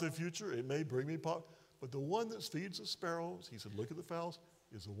know about the future. It may bring me pop. But the one that feeds the sparrows, he said, look at the fowls,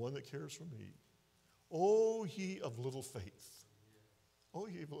 is the one that cares for me. Oh, ye of little faith. Oh,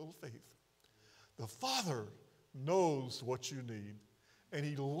 ye of little faith. The Father knows what you need, and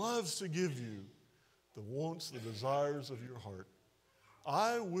he loves to give you the wants, the desires of your heart.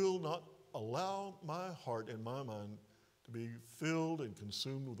 I will not allow my heart and my mind to be filled and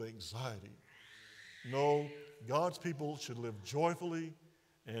consumed with anxiety. No, God's people should live joyfully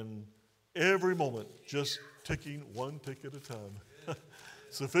and every moment just ticking one tick at a time.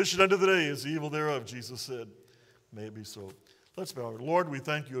 Sufficient unto the day is the evil thereof, Jesus said. May it be so. Let's bow. Lord, we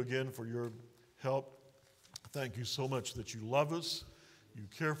thank you again for your help. Thank you so much that you love us, you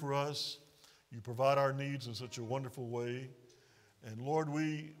care for us, you provide our needs in such a wonderful way. And Lord,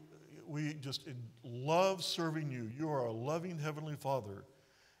 we just love serving you. You are a loving Heavenly Father.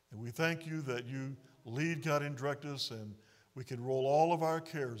 And we thank you that you lead, guide, and direct us, and we can roll all of our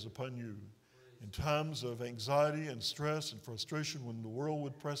cares upon you. In times of anxiety and stress and frustration, when the world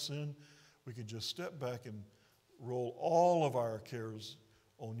would press in, we can just step back and roll all of our cares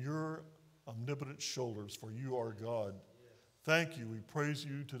on your omnipotent shoulders, for you are God. Thank you. We praise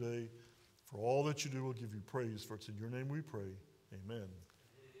you today for all that you do. We'll give you praise, for it's in your name we pray. Amen.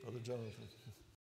 Brother Jonathan.